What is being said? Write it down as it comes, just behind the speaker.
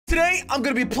Today, I'm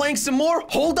gonna be playing some more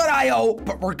Hole.io,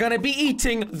 but we're gonna be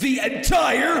eating the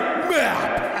entire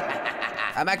map.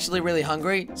 I'm actually really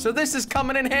hungry, so this is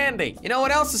coming in handy. You know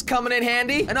what else is coming in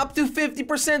handy? An up to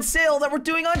 50% sale that we're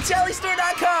doing on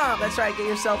jellystore.com. That's right, get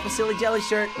yourself a silly jelly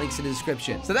shirt. Links in the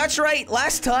description. So that's right,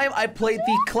 last time I played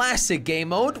the classic game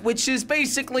mode, which is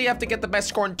basically you have to get the best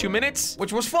score in 2 minutes,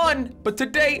 which was fun. But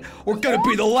today, we're gonna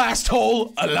be the last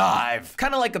hole alive.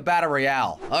 Kind of like a battle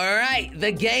royale. All right,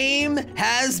 the game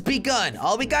has begun.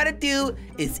 All we gotta do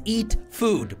is eat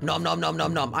food. Nom, nom, nom,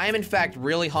 nom, nom. I am in fact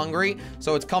really hungry,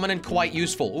 so it's coming in quite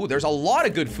useful. Ooh, there's a lot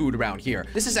of good food around here.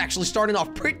 This is actually starting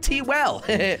off pretty well.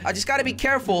 I just gotta be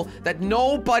careful that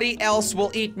nobody else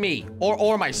will eat me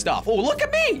or my stuff. Oh, look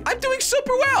at me. I'm doing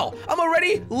super well. I'm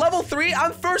already level 3.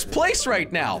 I'm first place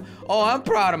right now. Oh, I'm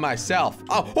proud of myself.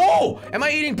 Oh, am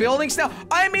I eating buildings now?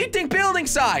 I'm eating building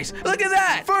size. Look at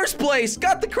that. First place.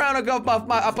 Got the crown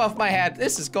above my head.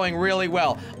 This is going really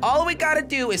well. All we gotta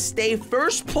do is stay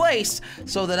first place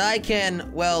so that I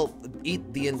can, well,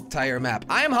 eat the entire map.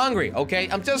 I am hungry, okay?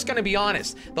 I'm just gonna be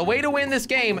honest. The way to win this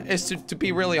game is to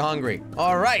be really hungry.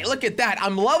 All right, look at that.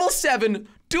 I'm level 7.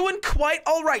 Doing quite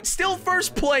all right. Still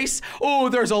first place. Oh,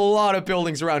 there's a lot of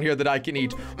buildings around here that I can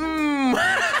eat.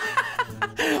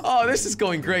 Oh, this is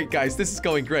going great, guys. This is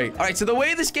going great. All right, so the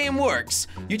way this game works,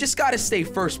 you just gotta stay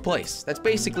first place. That's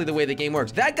basically the way the game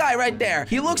works. That guy right there,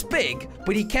 he looks big,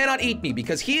 but he cannot eat me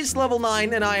because he's level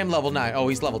 9 and I am level 9. Oh,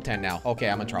 he's level 10 now. Okay,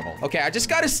 I'm in trouble. Okay, I just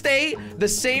gotta stay the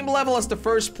same level as the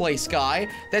first place guy.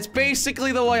 That's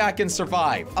basically the way I can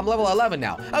survive. I'm level 11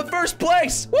 now. I'm first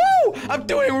place. Woo! I'm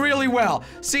doing really well.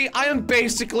 See, I am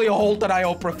basically a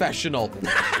Hole.io professional.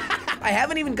 I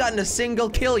haven't even gotten a single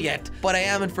kill yet, but I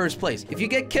am in first place. If you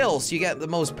get kills, you get the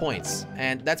most points.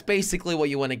 And that's basically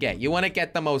what you want to get. You want to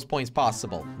get the most points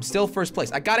possible. I'm still first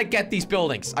place. I gotta get these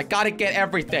buildings. I gotta get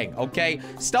everything, okay?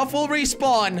 Stuff will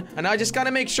respawn, and I just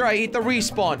gotta make sure I eat the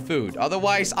respawn food.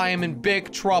 Otherwise, I am in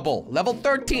big trouble. Level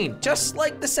 13, just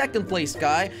like the second place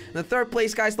guy. And the third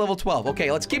place guy's level 12.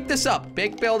 Okay, let's keep this up.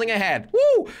 Big building ahead.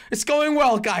 Woo! It's going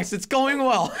well, guys. It's going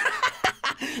well.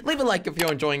 Leave a like if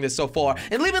you're enjoying this so far,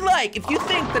 and leave a like if you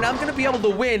think that I'm gonna be able to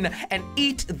win and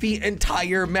eat the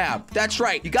entire map. That's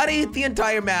right, you gotta eat the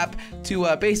entire map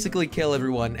to basically kill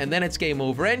everyone, and then it's game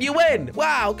over and you win.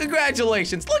 Wow,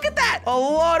 congratulations. Look at that, a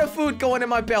lot of food going in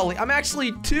my belly. I'm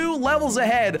actually 2 levels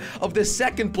ahead of the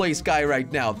second place guy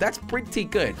right now. That's pretty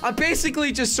good. I'm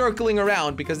basically just circling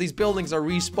around because these buildings are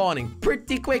respawning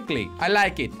pretty quickly. I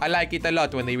like it a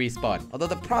lot when they respawn. Although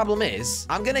the problem is,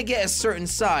 I'm gonna get a certain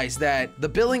size that the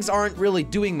buildings aren't really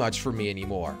doing much for me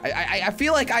anymore. I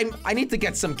feel like I need to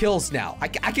get some kills now. I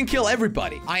can kill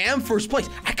everybody. I am first place.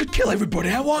 I could kill everybody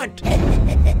I want.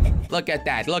 Look at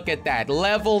that. Look at that.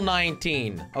 Level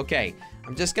 19. Okay,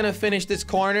 I'm just gonna finish this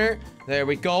corner. There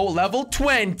we go. Level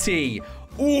 20.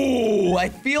 Ooh, I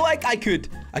feel like I could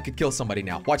kill somebody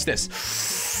now. Watch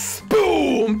this.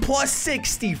 Boom! Plus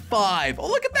 65. Oh,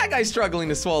 look at that guy struggling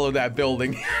to swallow that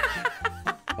building.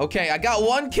 Okay, I got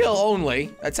 1 kill only.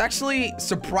 That's actually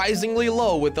surprisingly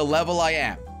low with the level I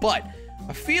am. But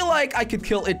I feel like I could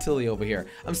kill Italy over here.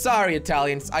 I'm sorry,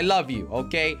 Italians. I love you,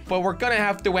 okay? But we're gonna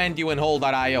have to end you in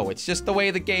Hole.io. It's just the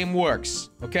way the game works.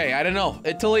 Okay, I don't know.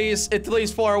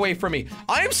 Italy's far away from me.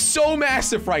 I am so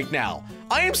massive right now.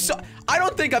 I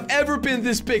don't think I've ever been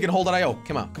this big in Hole.io.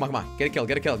 Come on, come on, come on. Get a kill,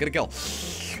 get a kill, get a kill.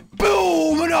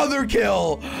 Boom! Another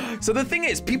kill! So the thing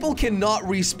is, people cannot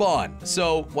respawn.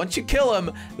 So once you kill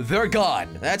them, they're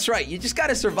gone. That's right, you just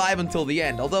gotta survive until the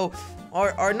end. Although,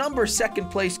 our number 2nd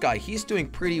place guy, he's doing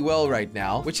pretty well right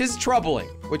now, which is troubling.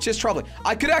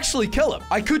 I could actually kill him.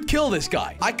 I could kill this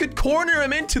guy. I could corner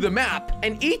him into the map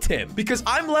and eat him because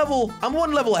I'm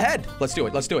 1 level ahead. Let's do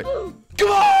it, let's do it. Come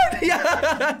on!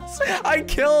 Yes! I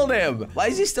killed him. Why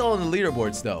is he still on the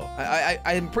leaderboards though?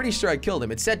 I'm pretty sure I killed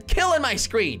him. It said kill on my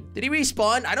screen. Did he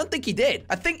respawn? I don't think he did.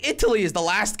 I think Italy is the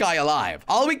last guy alive.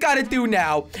 All we gotta do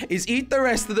now is eat the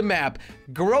rest of the map,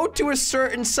 grow to a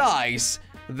certain size,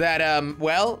 that,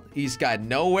 well, he's got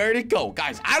nowhere to go.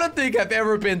 Guys, I don't think I've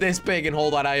ever been this big in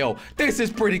Hole.io. This is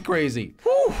pretty crazy.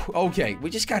 Whew. Okay, we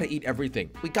just gotta eat everything.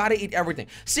 We gotta eat everything.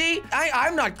 See,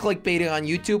 I'm not clickbaiting on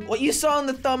YouTube. What you saw in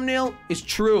the thumbnail is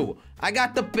true. I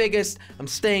got the biggest. I'm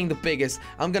staying the biggest.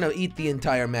 I'm gonna eat the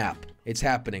entire map. It's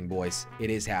happening, boys. It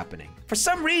is happening. For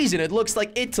some reason, it looks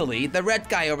like Italy, the red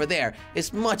guy over there,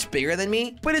 is much bigger than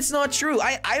me, but it's not true.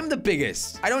 I'm the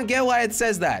biggest. I don't get why it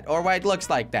says that, or why it looks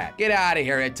like that. Get out of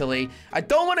here, Italy. I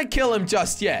don't want to kill him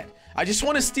just yet. I just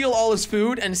want to steal all his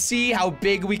food and see how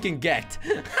big we can get.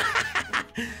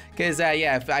 Because,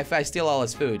 yeah, if I steal all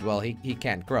his food, well, he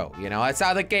can't grow, you know? That's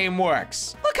how the game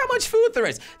works. Look how much food there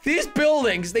is. These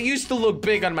buildings, they used to look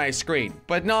big on my screen,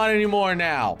 but not anymore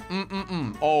now.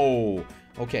 Oh,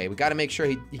 okay, we gotta make sure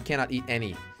he cannot eat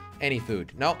any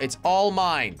food. No, it's all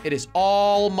mine. It is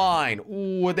all mine.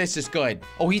 Ooh, this is good.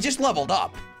 Oh, he just leveled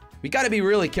up. We gotta be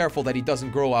really careful that he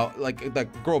doesn't grow out, like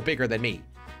grow bigger than me.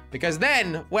 Because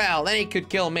then, well, then he could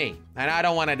kill me. And I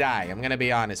don't want to die. I'm gonna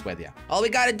be honest with you. All we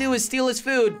gotta do is steal his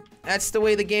food. That's the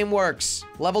way the game works.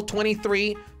 Level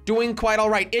 23, doing quite all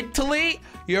right. Italy,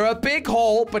 you're a big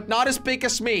hole, but not as big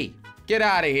as me. Get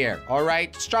out of here, all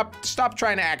right? Stop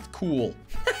trying to act cool.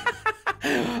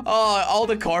 Oh, all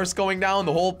the cars going down,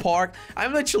 the whole park.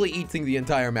 I'm literally eating the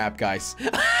entire map, guys.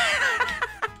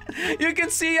 You can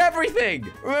see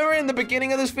everything. Remember in the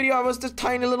beginning of this video, I was this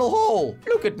tiny little hole.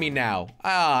 Look at me now.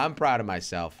 Ah, I'm proud of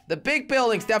myself. The big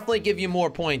buildings definitely give you more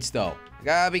points, though. I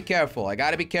gotta be careful. I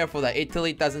gotta be careful that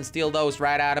Italy doesn't steal those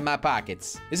right out of my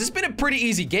pockets. This has been a pretty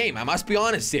easy game, I must be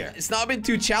honest here. It's not been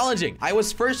too challenging. I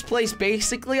was first place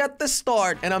basically at the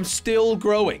start, and I'm still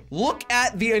growing. Look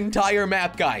at the entire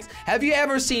map, guys. Have you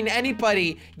ever seen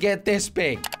anybody get this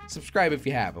big? Subscribe if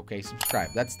you have, okay? Subscribe.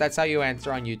 That's how you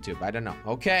answer on YouTube. I don't know.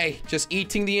 Okay, just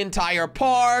eating the entire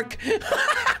park.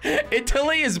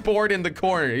 Italy is bored in the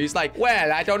corner. He's like,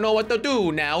 well, I don't know what to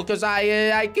do now because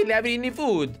I can't have any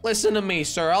food. Listen to me,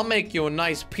 sir. I'll make you a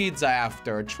nice pizza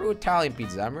after. A true Italian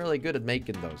pizza. I'm really good at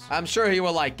making those. I'm sure he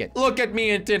will like it. Look at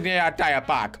me eating the entire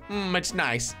park. It's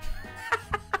nice.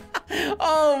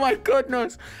 Oh my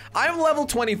goodness. I'm level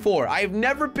 24. I've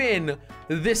never been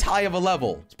this high of a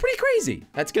level. It's pretty crazy.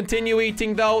 Let's continue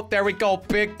eating though. There we go.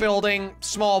 Big building,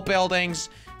 small buildings.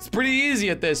 It's pretty easy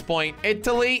at this point.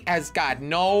 Italy has got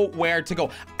nowhere to go.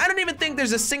 I don't even think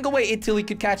there's a single way Italy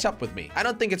could catch up with me. I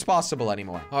don't think it's possible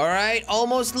anymore. All right,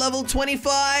 almost level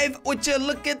 25. Would you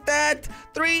look at that?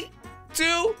 3,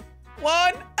 2,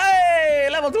 1. Hey,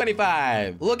 level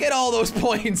 25. Look at all those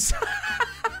points.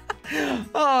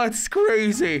 Oh, it's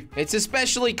crazy. It's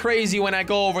especially crazy when I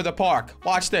go over the park.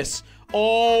 Watch this.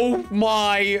 Oh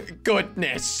my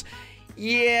goodness.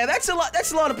 Yeah, that's a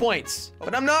lot of points.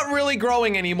 But I'm not really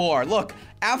growing anymore. Look,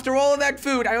 after all of that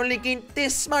food, I only gained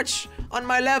this much on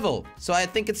my level. So I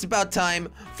think it's about time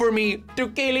for me to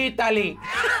kill Italy.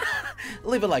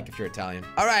 Leave a like if you're Italian.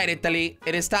 All right, Italy,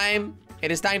 it is time. It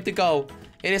is time to go.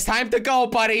 It is time to go,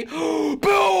 buddy.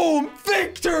 Boom!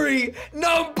 Victory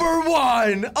number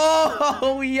 1.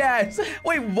 Oh, yes.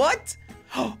 Wait, what?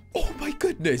 Oh, my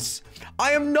goodness.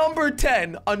 I am number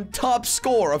 10 on top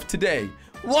score of today.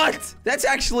 What? That's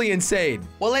actually insane.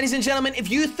 Well, ladies and gentlemen,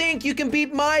 if you think you can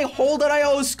beat my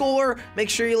Hole.io score, make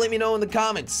sure you let me know in the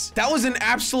comments. That was an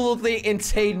absolutely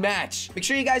insane match. Make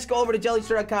sure you guys go over to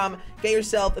jellystore.com, get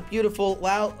yourself a beautiful,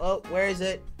 wow, oh, where is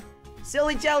it?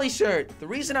 Silly Jelly shirt. The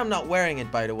reason I'm not wearing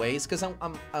it, by the way, is because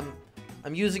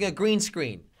I'm using a green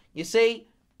screen. You see?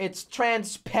 It's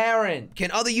transparent.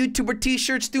 Can other YouTuber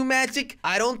t-shirts do magic?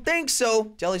 I don't think so.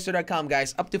 Jellystore.com,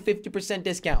 guys. Up to 50%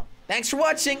 discount. Thanks for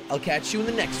watching. I'll catch you in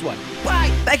the next one. Bye!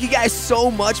 Thank you guys so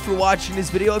much for watching this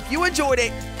video. If you enjoyed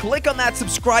it, click on that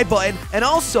subscribe button. And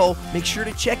also, make sure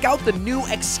to check out the new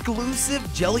exclusive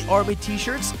Jelly Army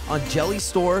t-shirts on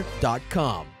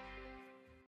jellystore.com.